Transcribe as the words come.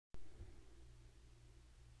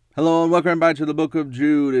Hello and welcome back to the Book of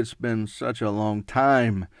Jude. It's been such a long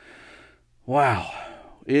time. Wow,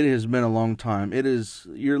 it has been a long time.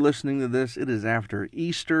 You're listening to this, it is after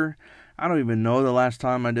Easter. I don't even know the last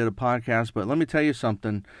time I did a podcast, but let me tell you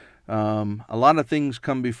something. A lot of things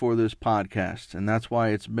come before this podcast, and that's why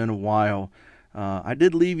it's been a while. I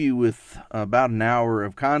did leave you with about an hour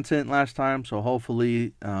of content last time, so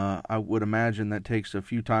hopefully I would imagine that takes a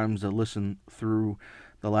few times to listen through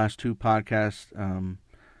the last two podcasts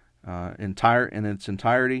in its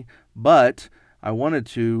entirety, but I wanted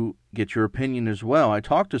to get your opinion as well. I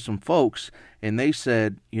talked to some folks, and they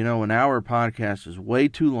said, an hour podcast is way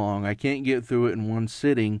too long. I can't get through it in one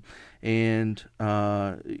sitting, and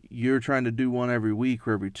you're trying to do one every week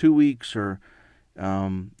or every 2 weeks, or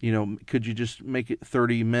could you just make it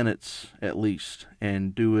 30 minutes at least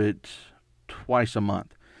and do it twice a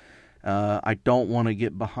month? I don't want to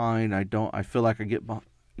get behind. I feel like I get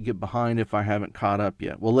behind if I haven't caught up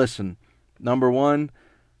yet. Well, listen, number one,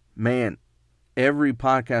 man, every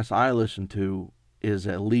podcast I listen to is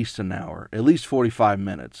at least an hour, at least 45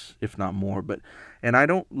 minutes, if not more. And I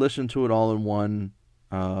don't listen to it all in one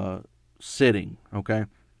sitting, okay?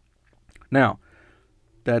 Now,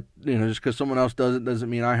 that, just because someone else does it doesn't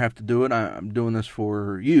mean I have to do it. I'm doing this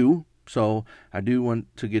for you, so I do want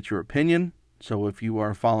to get your opinion. So if you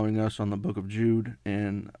are following us on the Book of Jude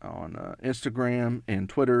and on Instagram and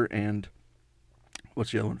Twitter and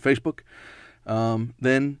what's the other one, Facebook,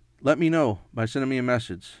 then let me know by sending me a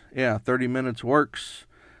message. Yeah, 30 minutes works.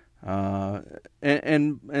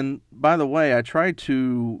 And by the way, I try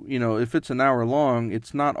to, if it's an hour long,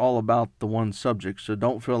 it's not all about the one subject. So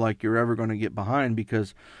don't feel like you're ever going to get behind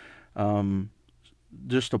because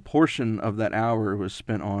just a portion of that hour was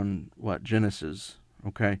spent on Genesis.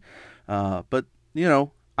 Okay. But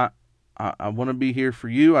I want to be here for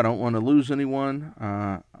you. I don't want to lose anyone.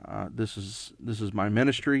 This is my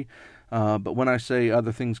ministry. But when I say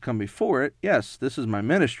other things come before it, yes, this is my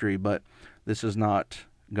ministry, but this is not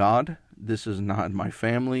God. This is not my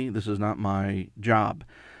family. This is not my job.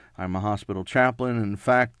 I'm a hospital chaplain. In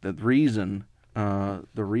fact, the reason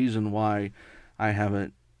why I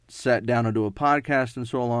haven't sat down to do a podcast in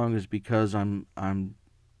so long is because I'm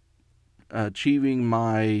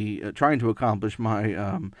trying to accomplish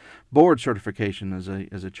my board certification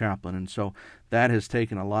as a chaplain, and so that has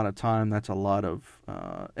taken a lot of time. That's a lot of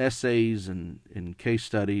essays and case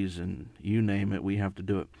studies, and you name it, we have to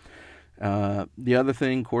do it. The other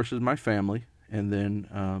thing, of course, is my family, and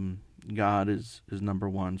then God is number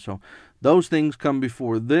one. So those things come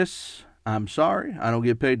before this. I'm sorry, I don't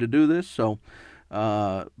get paid to do this, so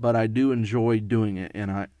but I do enjoy doing it, and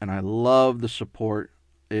I love the support.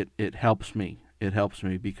 It helps me. It helps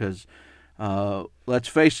me because, let's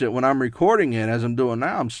face it, when I'm recording it, as I'm doing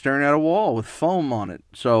now, I'm staring at a wall with foam on it.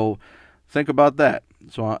 So think about that.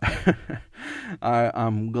 So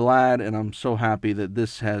I'm glad and I'm so happy that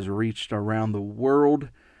this has reached around the world.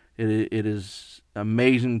 It is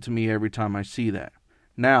amazing to me every time I see that.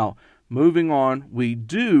 Now, moving on, we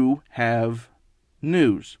do have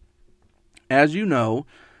news. As you know,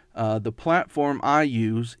 the platform I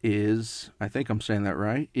use is, I think I'm saying that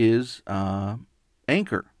right, is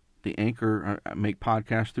Anchor. The Anchor, I make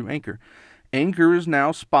podcasts through Anchor. Anchor is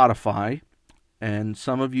now Spotify, and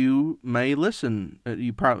some of you may listen.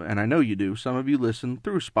 You probably, and I know you do. Some of you listen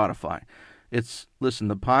through Spotify. Listen,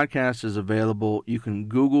 the podcast is available. You can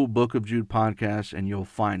Google Book of Jude podcast, and you'll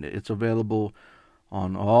find it. It's available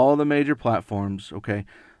on all the major platforms. Okay,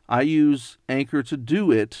 I use Anchor to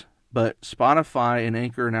do it. But Spotify and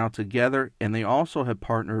Anchor are now together, and they also have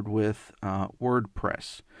partnered with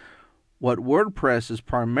WordPress. What WordPress is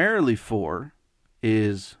primarily for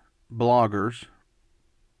is bloggers,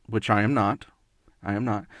 which I am not.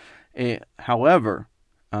 However,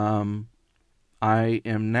 I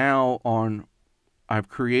am now on. I've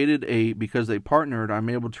created because they partnered, I'm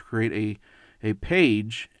able to create a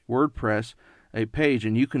page, WordPress, a page,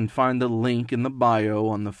 and you can find the link in the bio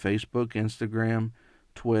on the Facebook, Instagram,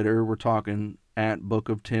 Twitter. We're talking at Book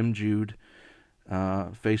of Tim Jude,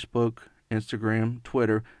 Facebook, Instagram,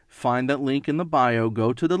 Twitter. Find that link in the bio.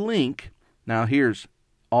 Go to the link. Now here's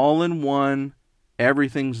all in one.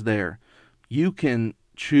 Everything's there. You can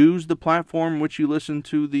choose the platform which you listen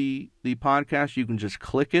to the podcast. You can just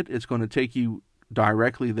click it. It's going to take you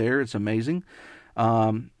directly there. It's amazing.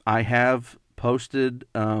 I have posted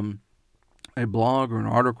a blog or an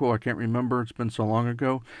article. I can't remember. It's been so long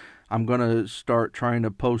ago. I'm going to start trying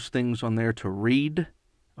to post things on there to read,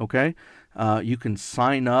 okay? You can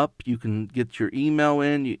sign up. You can get your email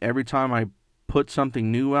in. Every time I put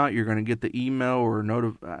something new out, you're going to get the email or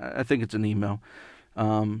I think it's an email.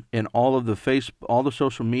 And all of all the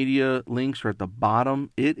social media links are at the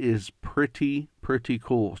bottom. It is pretty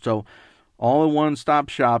cool. So all in one stop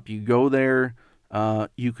shop. You go there.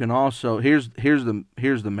 You can also here's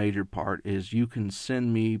the major part is you can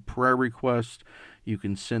send me prayer requests. You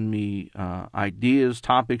can send me ideas,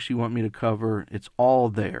 topics you want me to cover. It's all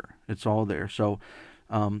there. So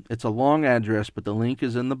it's a long address, but the link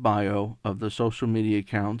is in the bio of the social media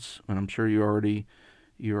accounts, and I'm sure you're already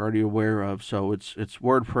aware of. So it's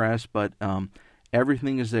WordPress, but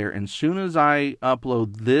everything is there. And soon as I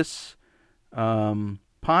upload this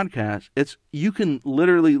podcast, you can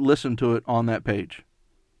literally listen to it on that page.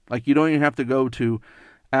 Like, you don't even have to go to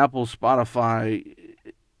Apple, Spotify,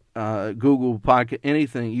 Google Podcast,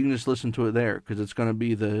 anything. You can just listen to it there because it's going to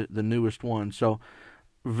be the newest one. So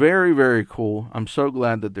very cool. I'm so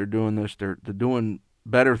glad that they're doing this. They're doing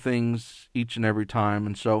better things each and every time.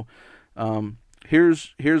 And so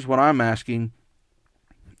here's what I'm asking.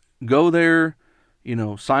 Go there,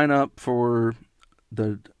 sign up for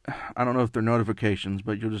I don't know if they're notifications,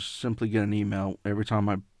 but you'll just simply get an email every time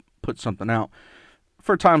I put something out.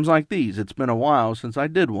 For times like these, it's been a while since I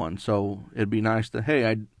did one, so it'd be nice to,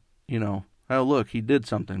 hey, oh look, he did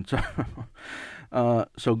something.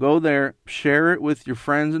 So go there, share it with your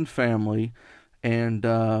friends and family,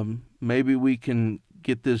 and maybe we can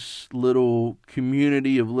get this little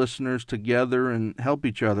community of listeners together and help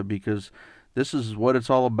each other, because this is what it's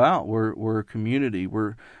all about. We're a community.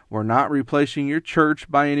 We're not replacing your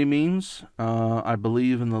church by any means. I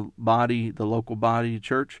believe in the local body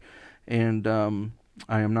church, and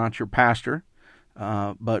I am not your pastor,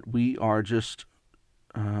 but we are just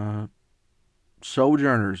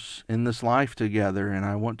sojourners in this life together, and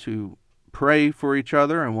I want to pray for each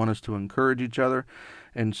other. I want us to encourage each other,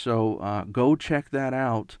 and so go check that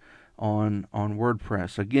out on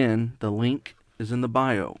WordPress. Again, the link is in the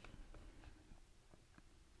bio.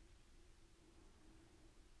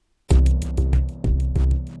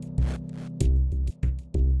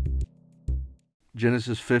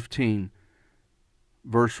 Genesis 15,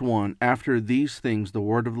 verse 1. After these things the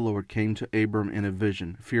word of the Lord came to Abram in a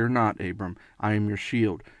vision. Fear not, Abram, I am your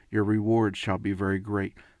shield. Your reward shall be very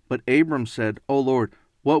great. But Abram said, O Lord,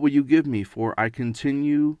 what will you give me? For I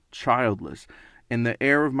continue childless, and the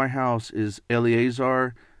heir of my house is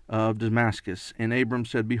Eleazar of Damascus. And Abram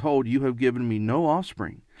said, Behold, you have given me no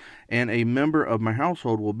offspring, and a member of my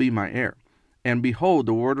household will be my heir. And behold,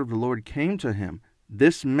 the word of the Lord came to him,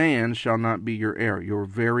 This man shall not be your heir, your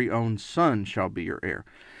very own son shall be your heir.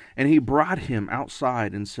 And he brought him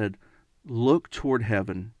outside and said, Look toward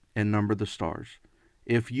heaven and number the stars,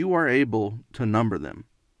 if you are able to number them.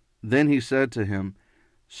 Then he said to him,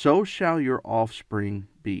 So shall your offspring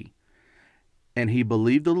be. And he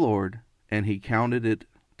believed the Lord, and he counted it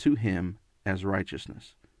to him as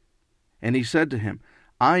righteousness. And he said to him,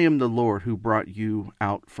 I am the Lord who brought you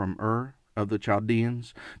out from Ur of the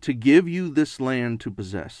Chaldeans, to give you this land to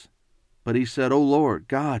possess. But he said, O Lord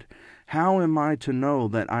God, how am I to know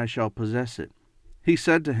that I shall possess it? He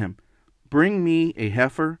said to him, Bring me a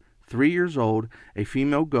heifer 3 years old, a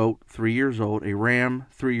female goat 3 years old, a ram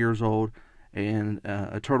 3 years old, and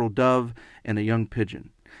a turtle dove, and a young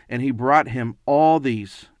pigeon. And he brought him all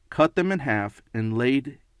these, cut them in half, and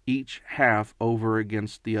laid each half over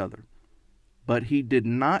against the other. But he did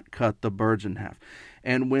not cut the birds in half.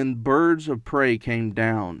 And when birds of prey came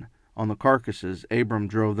down on the carcasses, Abram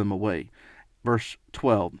drove them away. Verse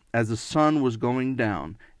 12, As the sun was going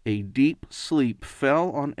down, a deep sleep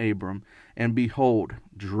fell on Abram, and behold,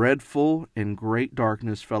 dreadful and great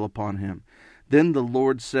darkness fell upon him. Then the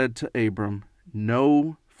Lord said to Abram,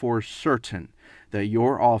 Know for certain that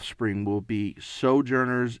your offspring will be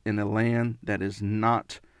sojourners in a land that is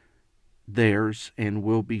not theirs, and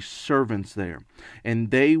will be servants there,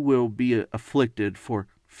 and they will be afflicted for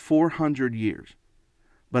 400 years.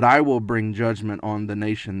 But I will bring judgment on the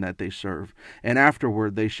nation that they serve, and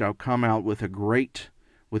afterward they shall come out with great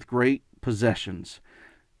possessions.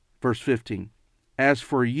 Verse 15, As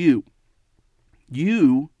for you,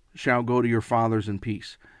 you shall go to your fathers in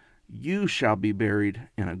peace. You shall be buried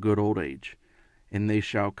in a good old age. And they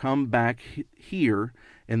shall come back here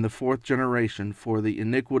in the 4th generation, for the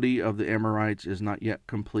iniquity of the Amorites is not yet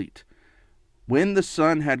complete. When the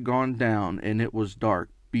sun had gone down and it was dark,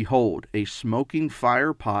 behold, a smoking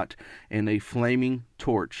fire pot and a flaming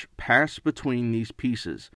torch passed between these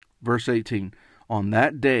pieces. Verse 18, On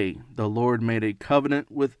that day the Lord made a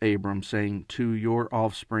covenant with Abram, saying, To your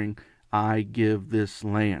offspring I give this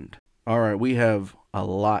land. All right, we have a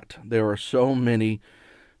lot. There are so many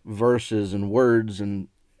verses and words and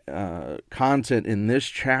content in this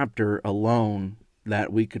chapter alone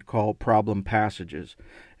that we could call problem passages,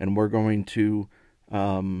 and we're going to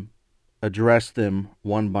address them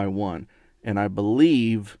one by one. And I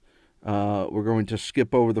believe we're going to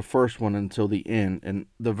skip over the first one until the end. And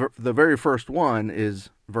the very first one is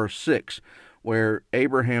verse 6, where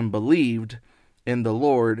Abraham believed in the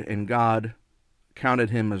Lord and God counted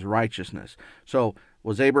him as righteousness. So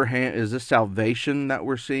is this salvation that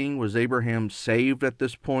we're seeing? Was Abraham saved at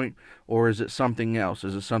this point, or is it something else?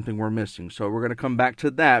 Is it something we're missing? So we're going to come back to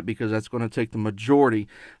that because that's going to take the majority.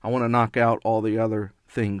 I want to knock out all the other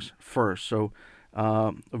things first. So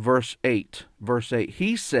verse 8,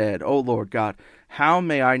 he said, "O Lord God, how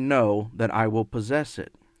may I know that I will possess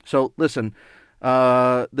it?" So listen,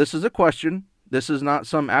 this is a question. This is not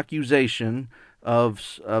some accusation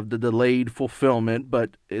of the delayed fulfillment,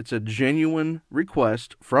 but it's a genuine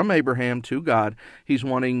request from Abraham to God. He's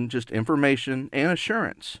wanting just information and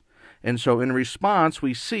assurance. And so in response,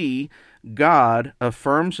 we see God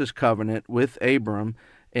affirms his covenant with Abram,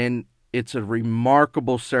 and it's a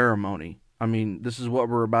remarkable ceremony. I mean, this is what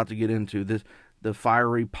we're about to get into, the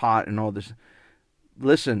fiery pot and all this.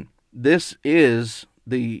 Listen, this is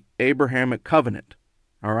the Abrahamic covenant,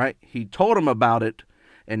 all right? He told him about it,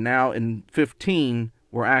 and now in 15,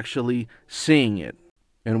 we're actually seeing it.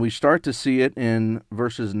 And we start to see it in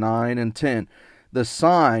verses 9 and 10. The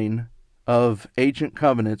sign of ancient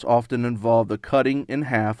covenants often involved the cutting in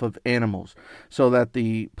half of animals so that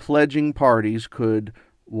the pledging parties could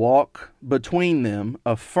walk between them,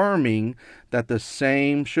 affirming that the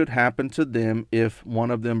same should happen to them if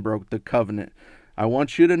one of them broke the covenant. I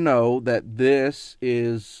want you to know that this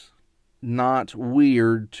is not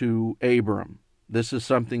weird to Abram. This is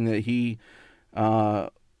something that he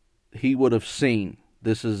would have seen.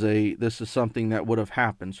 This is something that would have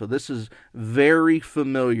happened. So this is very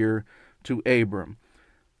familiar to Abram.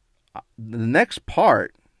 The next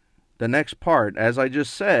part, as I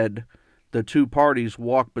just said, the two parties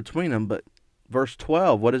walk between them. But verse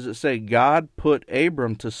 12, what does it say? God put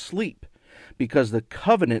Abram to sleep because the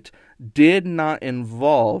covenant did not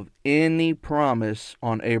involve any promise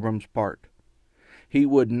on Abram's part. He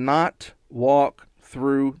would not walk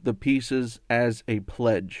through the pieces as a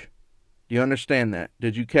pledge. Do you understand that?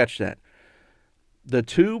 Did you catch that? The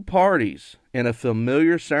two parties in a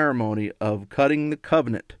familiar ceremony of cutting the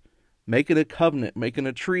covenant, making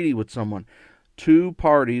a treaty with someone, two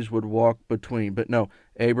parties would walk between. But no,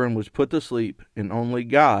 Abram was put to sleep and only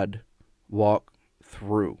God walked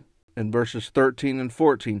through. In verses 13 and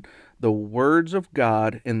 14, the words of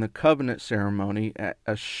God in the covenant ceremony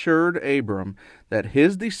assured Abram that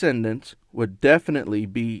his descendants would definitely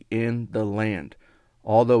be in the land,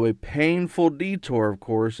 although a painful detour, of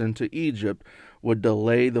course, into Egypt would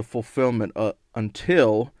delay the fulfillment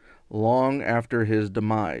until long after his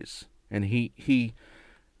demise. And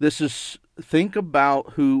think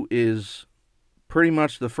about who is pretty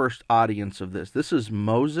much the first audience of this. This is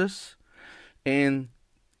Moses and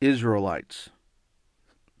Israelites.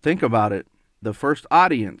 Think about it. The first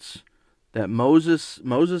audience that Moses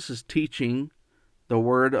is teaching the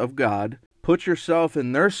word of God. Put yourself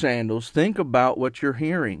in their sandals. Think about what you're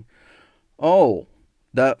hearing. Oh,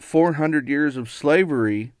 that 400 years of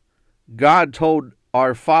slavery, God told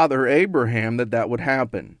our father Abraham that would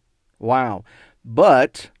happen. Wow.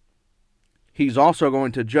 But he's also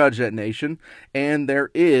going to judge that nation, and there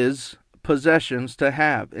is possessions to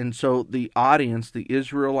have. And so the audience, the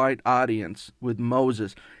Israelite audience with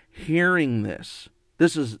Moses, hearing this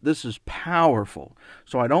is powerful.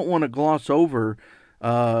 So I don't want to gloss over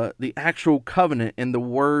the actual covenant and the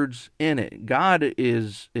words in it. God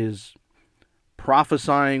is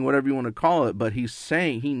prophesying, whatever you want to call it, but he's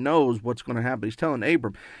saying he knows what's going to happen. He's telling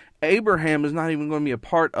Abraham is not even going to be a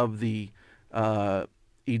part of the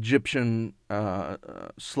Egyptian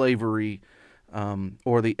slavery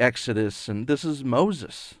or the Exodus, and this is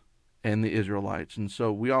Moses and the Israelites. And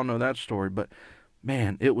so we all know that story, but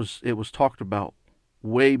man, it was talked about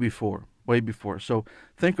way before. So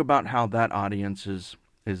think about how that audience is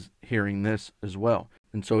hearing this as well.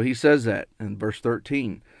 And so he says that in verse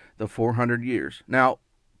 13, the 400 years. Now,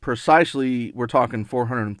 precisely, we're talking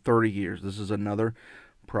 430 years. This is another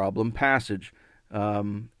problem passage.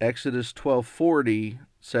 Exodus 12:40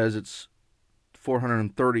 says it's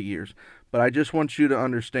 430 years. But I just want you to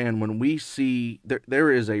understand, when we see,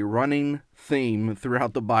 there is a running theme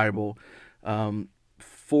throughout the Bible,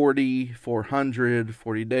 40, 400,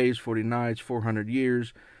 40 days, 40 nights, 400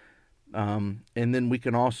 years. And then we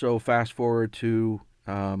can also fast forward to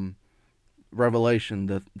Revelation,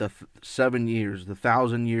 the 7 years, the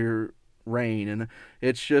 1,000-year reign. And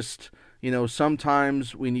it's just,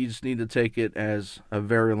 sometimes we just need to take it as a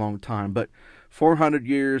very long time. But 400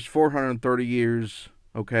 years, 430 years,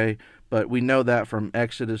 okay? But we know that from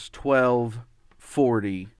Exodus 12,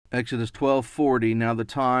 12:40. Exodus 12:40. Now the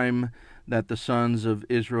time that the sons of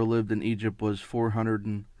Israel lived in Egypt was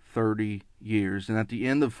 430 years. And at the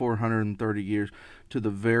end of 430 years, to the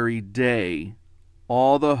very day,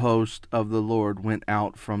 all the host of the Lord went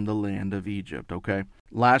out from the land of Egypt. Okay.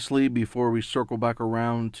 Lastly, before we circle back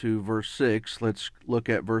around to verse 6, let's look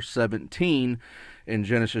at verse 17 in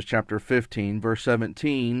Genesis chapter 15. Verse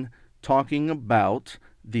 17, talking about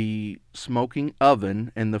the smoking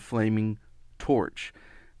oven and the flaming torch.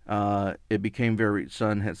 It became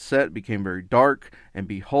sun had set, became very dark, and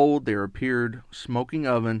behold, there appeared smoking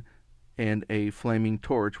oven and a flaming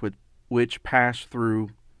torch which passed through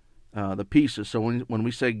the pieces. So when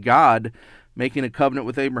we say God making a covenant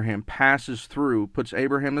with Abraham passes through, puts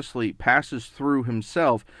Abraham to sleep, passes through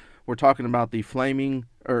himself, we're talking about the flaming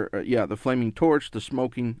torch, the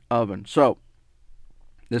smoking oven. So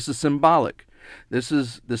this is symbolic. This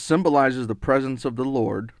symbolizes the presence of the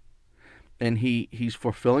Lord, and he's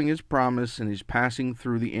fulfilling his promise, and he's passing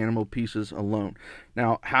through the animal pieces alone.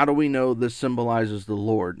 Now, how do we know this symbolizes the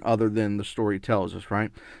Lord, other than the story tells us,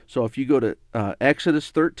 right? So if you go to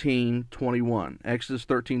Exodus 13:21, Exodus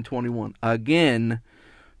 13:21, again,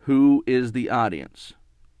 who is the audience?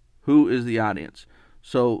 Who is the audience?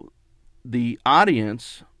 So the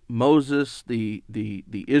audience, Moses, the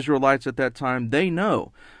Israelites at that time, they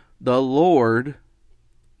know the Lord.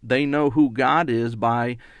 They know who God is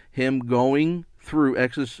by him going through.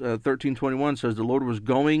 Exodus 13:21 says the Lord was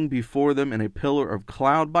going before them in a pillar of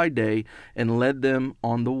cloud by day and led them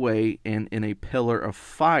on the way, and in a pillar of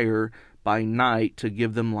fire by night to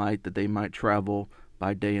give them light, that they might travel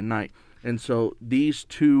by day and night. And so these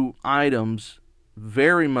two items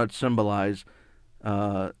very much symbolize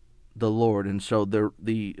the Lord, and so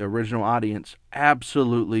the original audience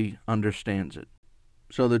absolutely understands it.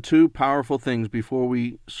 So the two powerful things before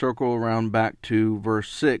we circle around back to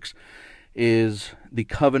verse 6 is the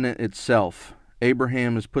covenant itself.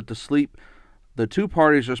 Abraham is put to sleep. The two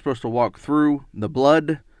parties are supposed to walk through the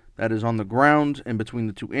blood that is on the ground and between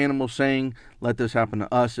the two animals, saying, let this happen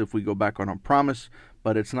to us if we go back on our promise.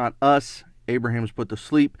 But it's not us. Abraham is put to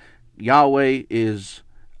sleep. Yahweh is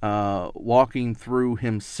walking through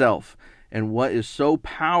himself. And what is so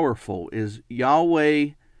powerful is Yahweh,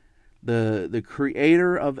 the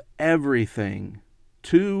creator of everything,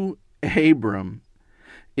 to Abram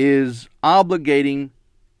is obligating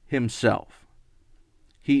himself.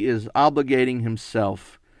 He is obligating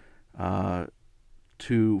himself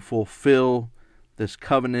to fulfill this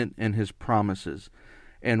covenant and his promises.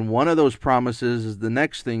 And one of those promises is the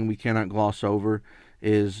next thing we cannot gloss over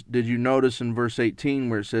is, did you notice in verse 18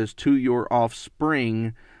 where it says, to your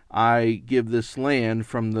offspring I give this land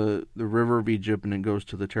from the river of Egypt, and it goes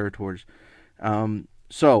to the territories.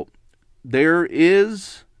 So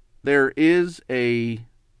there's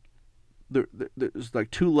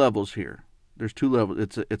like two levels here. There's two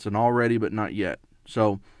levels. It's an already but not yet.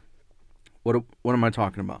 So what am I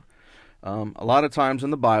talking about? A lot of times in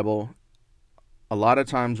the Bible,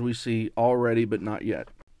 we see already but not yet.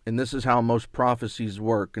 And this is how most prophecies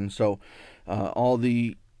work. And so all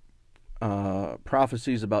the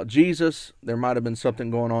prophecies about Jesus, there might have been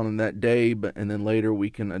something going on in that day, and then later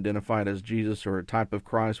we can identify it as Jesus or a type of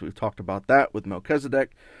Christ. We've talked about that with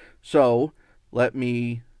Melchizedek. So let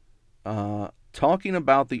me talking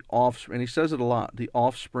about the offspring, and he says it a lot, the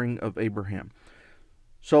offspring of Abraham.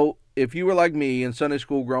 So if you were like me in Sunday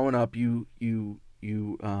school growing up, you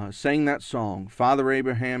sang that song, Father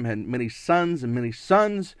Abraham had many sons, and many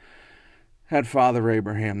sons had Father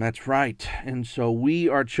Abraham. That's right. And so we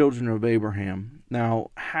are children of Abraham.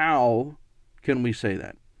 Now, how can we say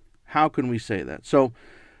that? How can we say that? So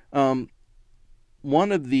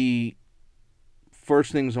one of the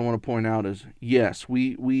first things I want to point out is, yes,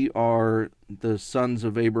 we are the sons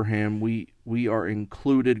of Abraham. We are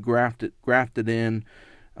included, grafted in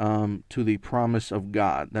to the promise of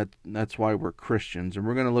God. That's why we're Christians. And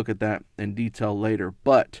we're going to look at that in detail later.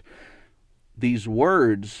 But these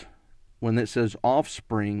words, when it says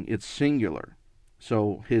offspring, it's singular.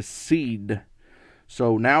 So his seed.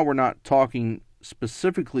 So now we're not talking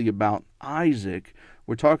specifically about Isaac.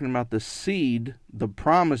 We're talking about the seed, the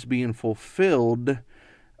promise being fulfilled,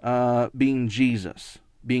 being Jesus.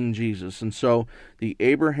 And so the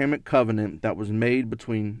Abrahamic covenant that was made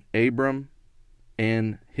between Abram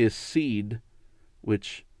and his seed,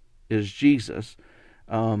 which is Jesus,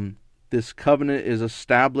 this covenant is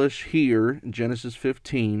established here in Genesis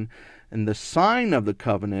 15, and the sign of the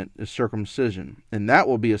covenant is circumcision, and that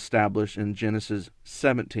will be established in Genesis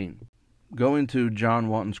 17. Going to John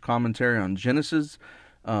Walton's commentary on Genesis,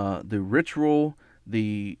 the ritual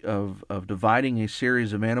of dividing a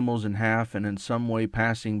series of animals in half and in some way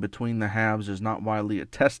passing between the halves is not widely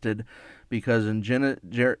attested, because in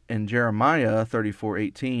Jeremiah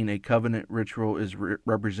 34:18, a covenant ritual is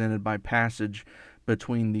represented by passage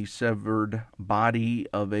between the severed body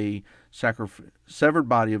of a sacrificial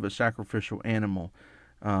animal.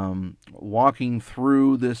 Walking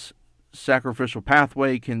through this sacrificial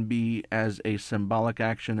pathway can be as a symbolic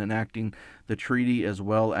action enacting the treaty, as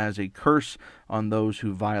well as a curse on those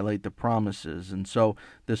who violate the promises. And so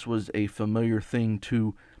this was a familiar thing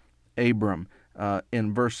to Abram.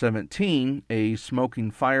 In verse 17, a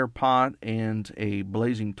smoking fire pot and a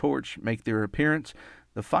blazing torch make their appearance.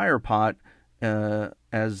 The fire pot,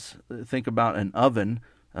 think about an oven,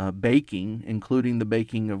 baking, including the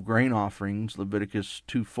baking of grain offerings, Leviticus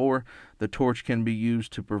 2:4. The torch can be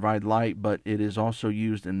used to provide light, but it is also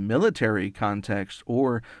used in military context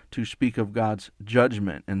or to speak of God's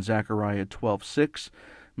judgment in Zechariah 12:6.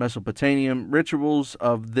 Mesopotamian rituals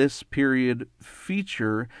of this period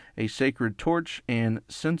feature a sacred torch and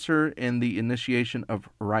censer in the initiation of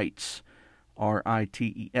rites,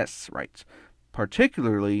 rites, rites,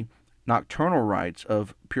 particularly nocturnal rites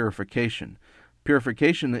of purification.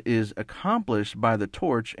 Purification is accomplished by the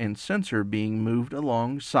torch and censer being moved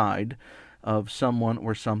alongside of someone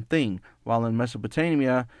or something, while in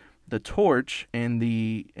Mesopotamia, the torch and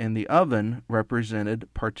the oven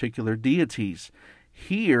represented particular deities.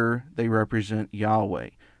 Here they represent Yahweh,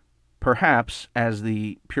 perhaps as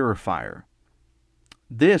the purifier.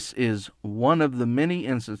 This is one of the many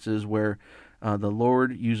instances where the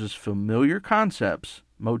Lord uses familiar concepts,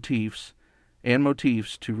 motifs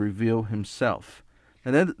to reveal himself.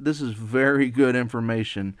 And this is very good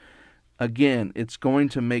information. Again, it's going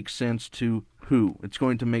to make sense to who? It's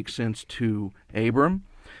going to make sense to Abram,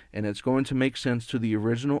 and it's going to make sense to the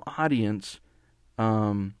original audience.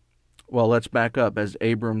 Well, let's back up. As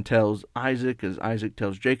Abram tells Isaac, as Isaac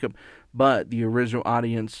tells Jacob, but the original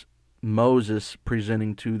audience, Moses,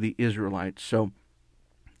 presenting to the Israelites. So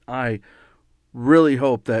I really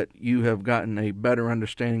hope that you have gotten a better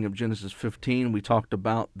understanding of Genesis 15. We talked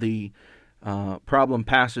about the problem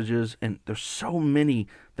passages, and there's so many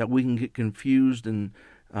that we can get confused and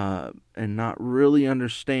not really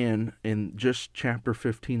understand in just chapter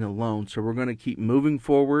 15 alone. So we're going to keep moving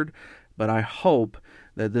forward, but I hope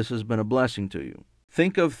that this has been a blessing to you.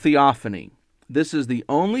 Think of theophany. This is the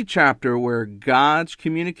only chapter where God's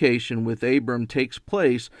communication with Abram takes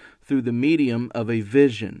place through the medium of a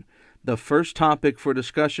vision. The first topic for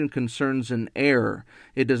discussion concerns an heir.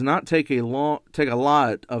 It does not take a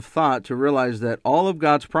lot of thought to realize that all of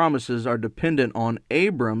God's promises are dependent on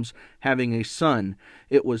Abram's having a son.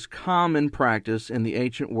 It was common practice in the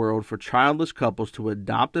ancient world for childless couples to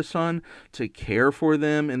adopt a son, to care for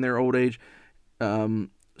them in their old age,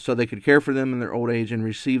 so they could care for them in their old age and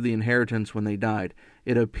receive the inheritance when they died.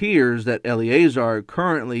 It appears that Eleazar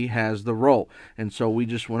currently has the role. And so we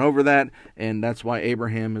just went over that, and that's why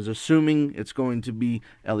Abraham is assuming it's going to be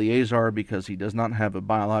Eleazar, because he does not have a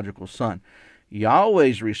biological son.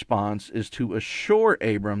 Yahweh's response is to assure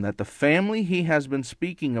Abram that the family he has been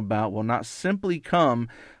speaking about will not simply come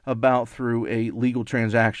about through a legal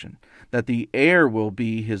transaction, that the heir will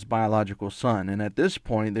be his biological son. And at this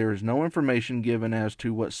point, there is no information given as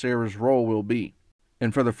to what Sarah's role will be.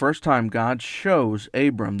 And for the first time, God shows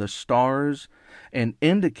Abram the stars and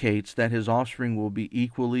indicates that his offspring will be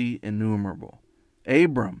equally innumerable.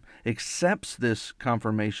 Abram accepts this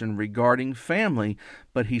confirmation regarding family,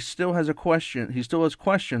 but he still has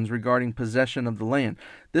questions regarding possession of the land.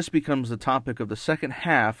 This becomes the topic of the second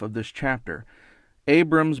half of this chapter.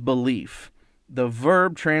 Abram's belief. The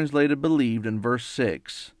verb translated believed in verse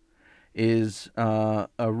 6 is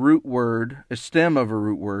a root word, a stem of a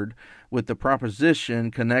root word, with the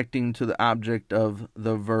proposition connecting to the object of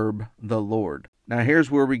the verb, the Lord. Now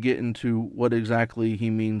here's where we get into what exactly he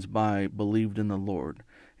means by believed in the Lord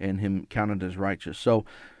and him counted as righteous. So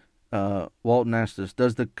Walton asked this: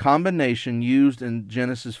 does the combination used in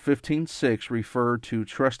Genesis 15:6 refer to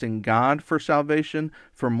trusting God for salvation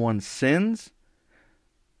from one's sins?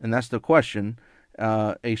 And that's the question.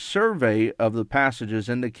 A survey of the passages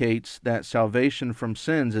indicates that salvation from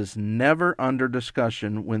sins is never under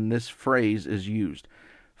discussion when this phrase is used.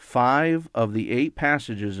 5 of the 8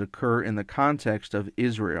 passages occur in the context of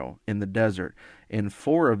Israel in the desert. In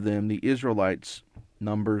 4 of them, the Israelites,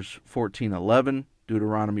 Numbers 14:11,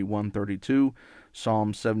 Deuteronomy 1:32,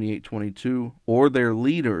 Psalm 78:22, or their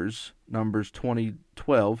leaders, Numbers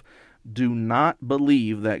 20:12, do not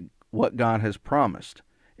believe that what God has promised.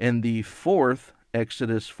 In the 4th,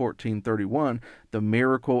 Exodus 14:31, the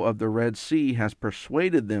miracle of the Red Sea has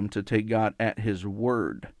persuaded them to take God at his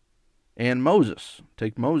word. and Moses.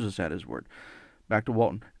 Take Moses at his word. Back to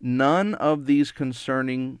Walton. None of these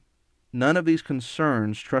concerns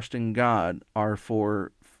trusting God are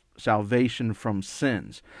for salvation from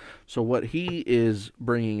sins. So what he is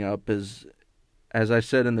bringing up is, as I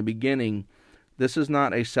said in the beginning, this is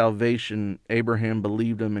not a salvation. Abraham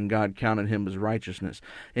believed him and God counted him as righteousness.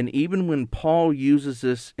 And even when Paul uses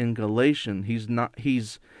this in Galatians,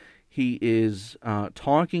 he is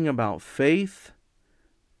talking about faith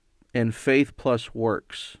and faith plus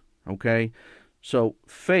works. Okay? So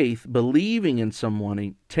faith, believing in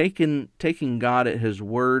someone, taking God at his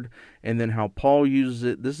word, and then how Paul uses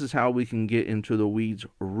it. This is how we can get into the weeds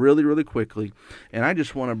really, really quickly. And I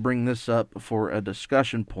just want to bring this up for a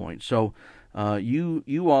discussion point. So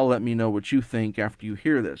you all let me know what you think after you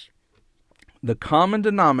hear this. The common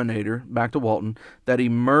denominator, back to Walton, that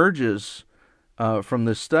emerges from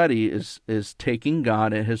this study is taking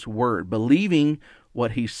God at his word, believing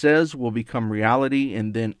what he says will become reality,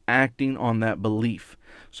 and then acting on that belief.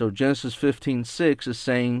 So Genesis 15:6 is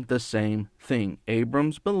saying the same thing.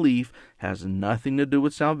 Abram's belief has nothing to do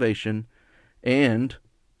with salvation and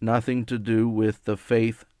nothing to do with the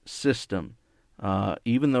faith system,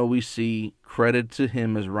 even though we see credit to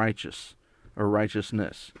him as righteous or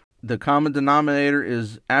righteousness. The common denominator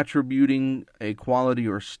is attributing a quality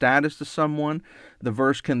or status to someone. The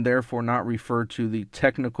verse can therefore not refer to the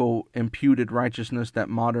technical imputed righteousness that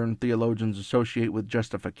modern theologians associate with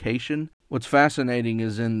justification. What's fascinating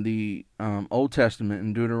is in the Old Testament,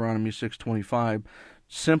 in Deuteronomy 6:25,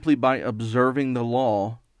 simply by observing the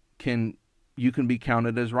law, you can be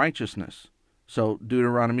counted as righteousness. So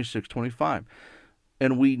Deuteronomy 6:25.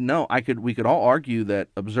 And we know, we could all argue that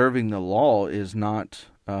observing the law is not,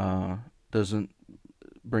 doesn't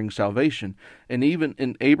bring salvation. And even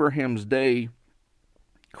in Abraham's day,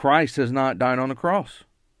 Christ has not died on the cross.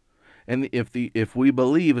 And if we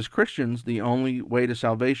believe as Christians the only way to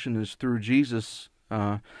salvation is through Jesus,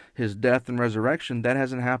 his death and resurrection, that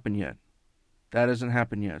hasn't happened yet. That hasn't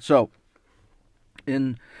happened yet. So,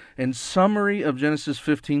 in summary of Genesis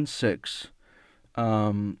 15:6,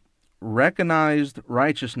 recognized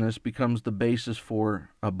righteousness becomes the basis for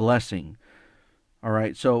a blessing. All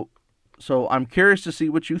right, so I'm curious to see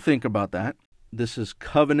what you think about that. This is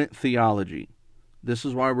covenant theology. This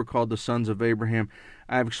is why we're called the sons of Abraham.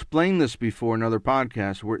 I've explained this before in other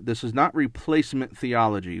podcasts, where this is not replacement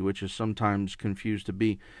theology, which is sometimes confused to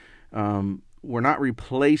be. We're not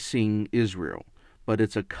replacing Israel, but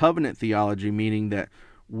it's a covenant theology, meaning that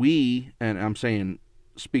we, and I'm saying,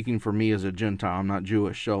 speaking for me as a Gentile, I'm not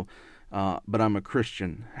Jewish, so but I'm a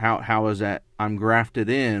Christian. How is that? I'm grafted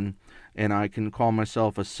in, and I can call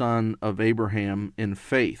myself a son of Abraham in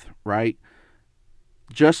faith, right?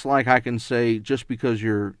 Just like I can say, just because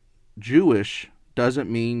you're Jewish doesn't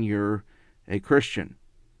mean you're a Christian,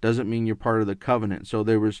 doesn't mean you're part of the covenant. So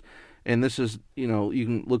there was, and this is, you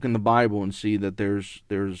can look in the Bible and see that there's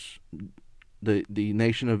the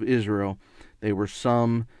nation of Israel. There were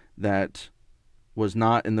some that was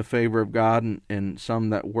not in the favor of God, and some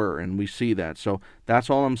that were, and we see that. So that's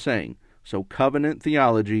all I'm saying. So covenant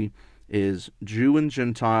theology is Jew and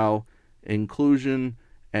Gentile inclusion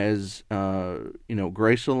as,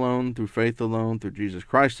 grace alone, through faith alone, through Jesus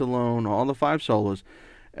Christ alone, all the five solas.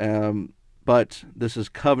 But this is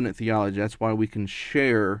covenant theology. That's why we can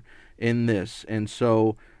share in this. And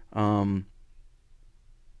so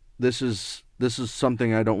this is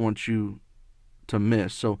something I don't want you to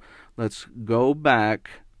miss. So let's go back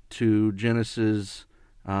to Genesis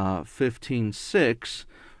 15:6.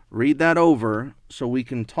 Read that over so we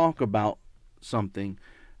can talk about something.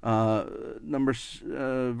 Verse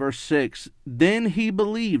 6. Then he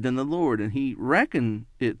believed in the Lord, and he reckoned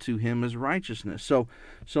it to him as righteousness. So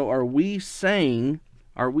are we saying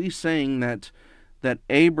that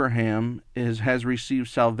Abraham has received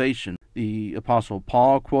salvation? The Apostle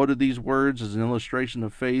Paul quoted these words as an illustration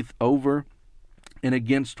of faith over and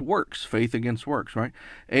against works, faith against works, right?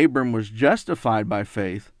 Abram was justified by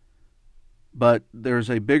faith, but there's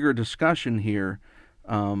a bigger discussion here,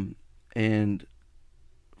 and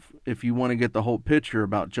if you want to get the whole picture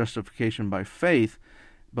about justification by faith,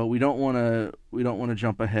 but we don't want to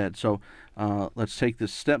jump ahead. So let's take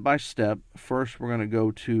this step by step. First, we're going to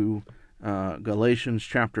go to Galatians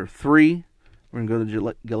chapter 3. We're going to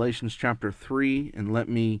go to Galatians chapter 3, and let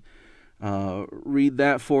me read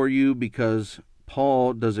that for you, because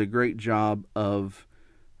Paul does a great job of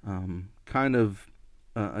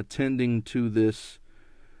attending to this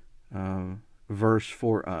verse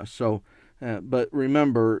for us. So, but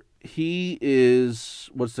remember, he is,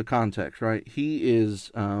 what's the context, right? He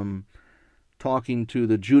is talking to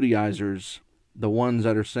the Judaizers, the ones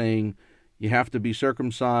that are saying, you have to be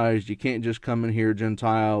circumcised. You can't just come in here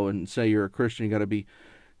Gentile and say you're a Christian. You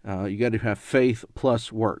got to have faith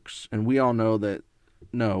plus works. And we all know that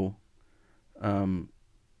no,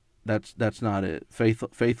 that's not it.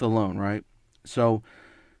 Faith alone, right? So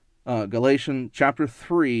Galatians chapter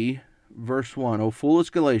 3, verse 1. O foolish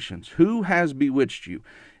Galatians, who has bewitched you?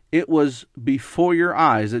 It was before your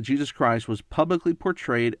eyes that Jesus Christ was publicly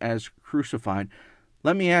portrayed as crucified.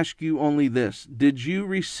 Let me ask you only this. Did you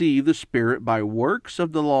receive the Spirit by works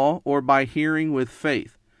of the law or by hearing with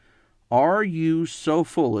faith? Are you so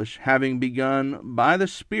foolish, having begun by the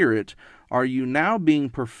Spirit, are you now being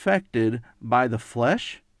perfected by the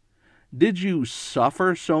flesh? Did you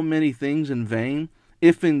suffer so many things in vain,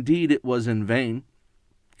 if indeed it was in vain?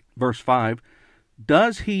 Verse 5,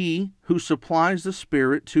 does he who supplies the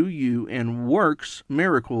Spirit to you and works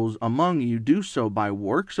miracles among you do so by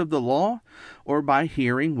works of the law or by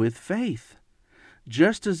hearing with faith?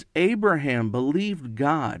 Just as Abraham believed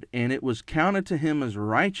God, and it was counted to him as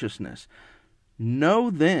righteousness,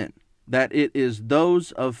 know then that it is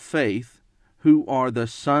those of faith who are the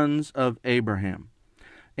sons of Abraham.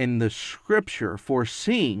 And the Scripture,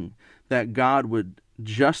 foreseeing that God would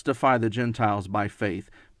justify the Gentiles by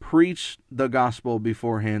faith, preached the gospel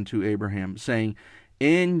beforehand to Abraham, saying,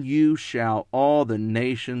 in you shall all the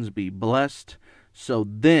nations be blessed. So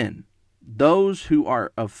then, those who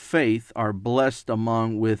are of faith are blessed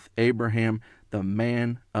along with Abraham, the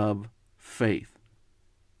man of faith.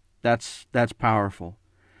 That's powerful.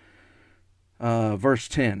 Verse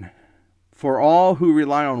 10, for all who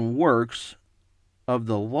rely on works of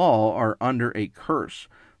the law are under a curse.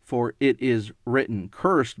 For it is written,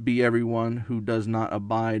 cursed be everyone who does not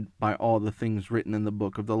abide by all the things written in the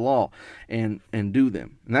book of the law and do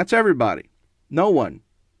them. And that's everybody. No one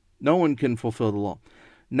can fulfill the law.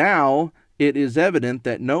 Now it is evident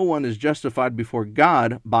that no one is justified before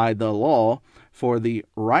God by the law, for the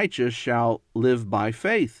righteous shall live by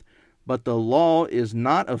faith. But the law is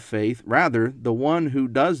not of faith, rather the one who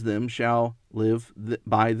does them shall live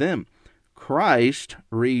by them. Christ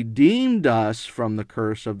redeemed us from the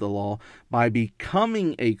curse of the law by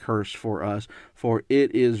becoming a curse for us. For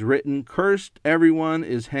it is written, cursed everyone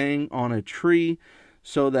is hanged on a tree,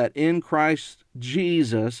 so that in Christ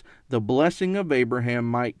Jesus the blessing of Abraham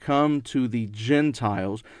might come to the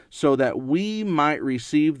Gentiles, so that we might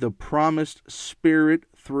receive the promised Spirit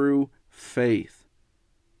through faith.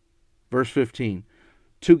 Verse 15,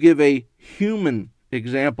 to give a human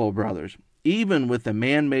example, brothers, even with a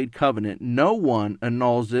man-made covenant, no one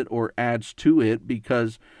annuls it or adds to it,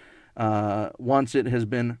 because once it has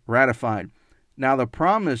been ratified. Now the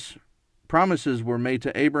promises were made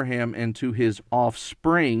to Abraham and to his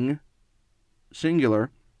offspring, singular.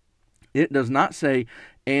 It does not say,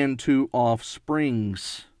 and to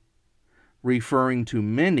offsprings, referring to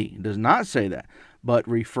many. It does not say that, but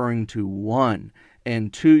referring to one.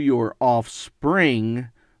 And to your offspring,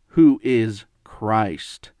 who is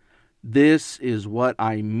Christ. This is what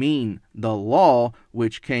I mean. The law,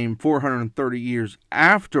 which came 430 years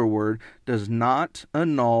afterward, does not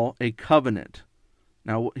annul a covenant.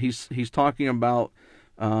 Now, he's talking about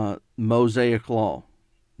Mosaic law,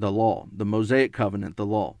 the Mosaic covenant, the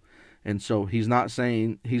law. And so he's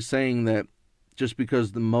saying that just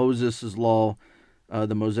because the Moses' law,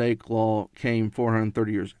 the Mosaic law came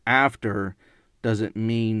 430 years after, doesn't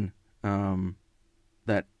mean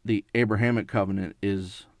that the Abrahamic covenant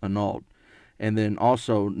is annulled. And then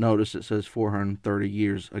also notice it says 430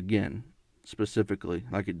 years again, specifically,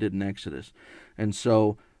 like it did in Exodus. And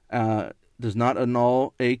so does not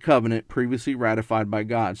annul a covenant previously ratified by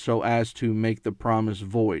God so as to make the promise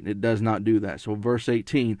void. It does not do that. So verse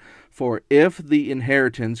 18, for if the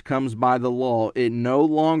inheritance comes by the law, it no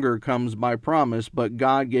longer comes by promise, but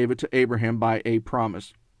God gave it to Abraham by a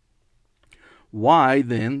promise. Why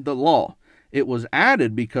then the law? It was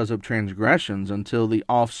added because of transgressions until the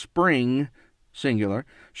offspring, singular,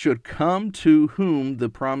 should come to whom the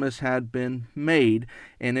promise had been made,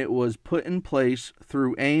 and it was put in place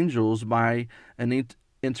through angels by an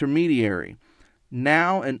intermediary.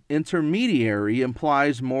 Now an intermediary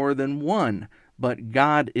implies more than one, but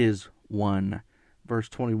God is one. Verse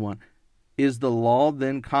 21. Is the law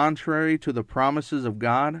then contrary to the promises of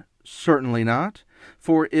God? Certainly not.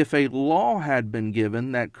 For if a law had been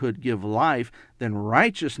given that could give life, then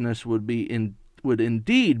righteousness would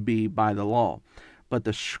indeed be by the law. But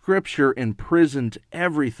the Scripture imprisoned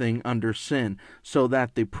everything under sin, so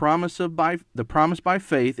that the promise by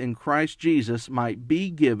faith in Christ Jesus might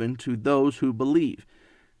be given to those who believe.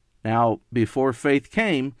 Now, before faith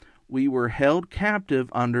came, we were held captive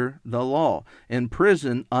under the law, in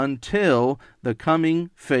prison until the coming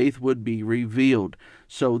faith would be revealed.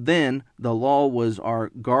 So then the law was our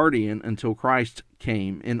guardian until Christ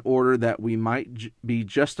came, in order that we might be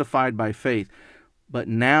justified by faith. But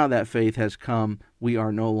now that faith has come, we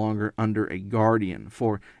are no longer under a guardian.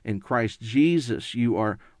 For in Christ Jesus you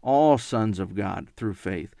are all sons of God through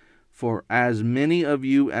faith. For as many of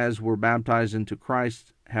you as were baptized into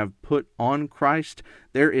Christ have put on Christ.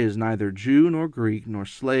 There is neither Jew nor Greek, nor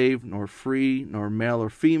slave, nor free, nor male or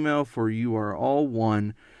female, for you are all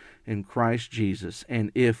one in Christ Jesus.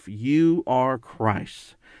 And if you are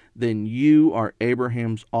Christ, then you are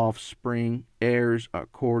Abraham's offspring, heirs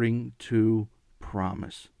according to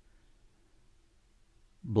promise.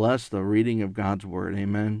 Bless the reading of God's word.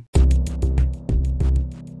 Amen.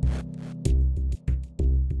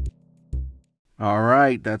 All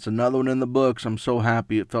right, that's another one in the books. I'm so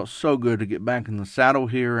happy. It felt so good to get back in the saddle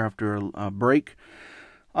here after a break.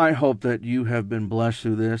 I hope that you have been blessed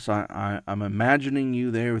through this. I'm imagining you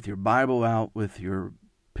there with your Bible out, with your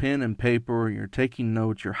pen and paper, and you're taking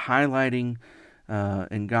notes, you're highlighting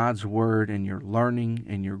in God's Word, and you're learning,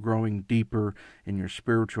 and you're growing deeper in your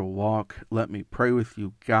spiritual walk. Let me pray with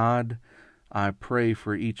you. God, I pray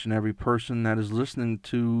for each and every person that is listening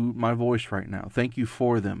to my voice right now. Thank you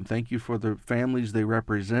for them. Thank you for the families they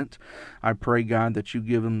represent. I pray, God, that you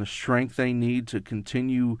give them the strength they need to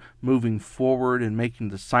continue moving forward and making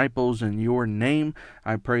disciples in your name.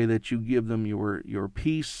 I pray that you give them your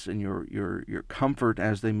peace and your comfort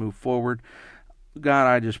as they move forward. God,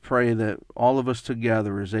 I just pray that all of us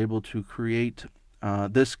together is able to create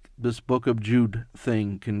this Book of Jude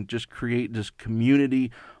thing, can just create this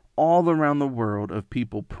community all around the world of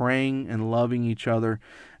people praying and loving each other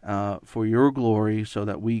for your glory, so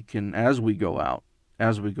that we can, as we go out,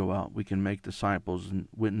 we can make disciples and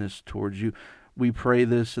witness towards you. We pray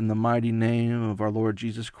this in the mighty name of our Lord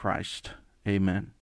Jesus Christ. Amen.